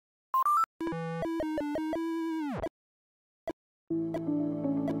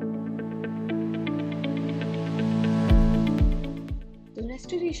The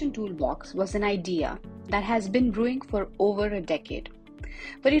Restoration Toolbox was an idea that has been brewing for over a decade,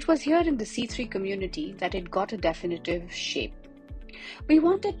 but it was here in the C3 community that it got a definitive shape. We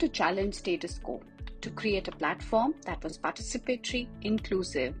wanted to challenge status quo, to create a platform that was participatory,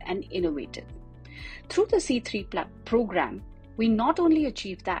 inclusive, and innovative. Through the C3 program, we not only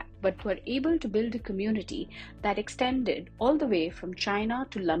achieved that, but were able to build a community that extended all the way from China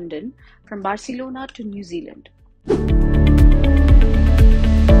to London, from Barcelona to New Zealand.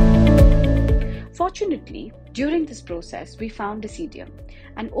 Fortunately, during this process, we found Decidium,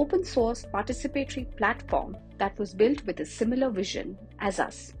 an open source participatory platform that was built with a similar vision as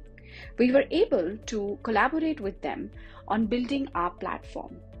us. We were able to collaborate with them on building our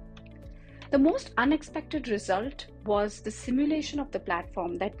platform. The most unexpected result was the simulation of the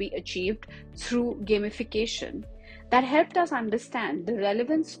platform that we achieved through gamification that helped us understand the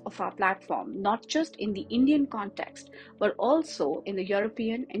relevance of our platform, not just in the Indian context, but also in the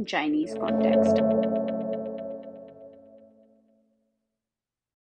European and Chinese context.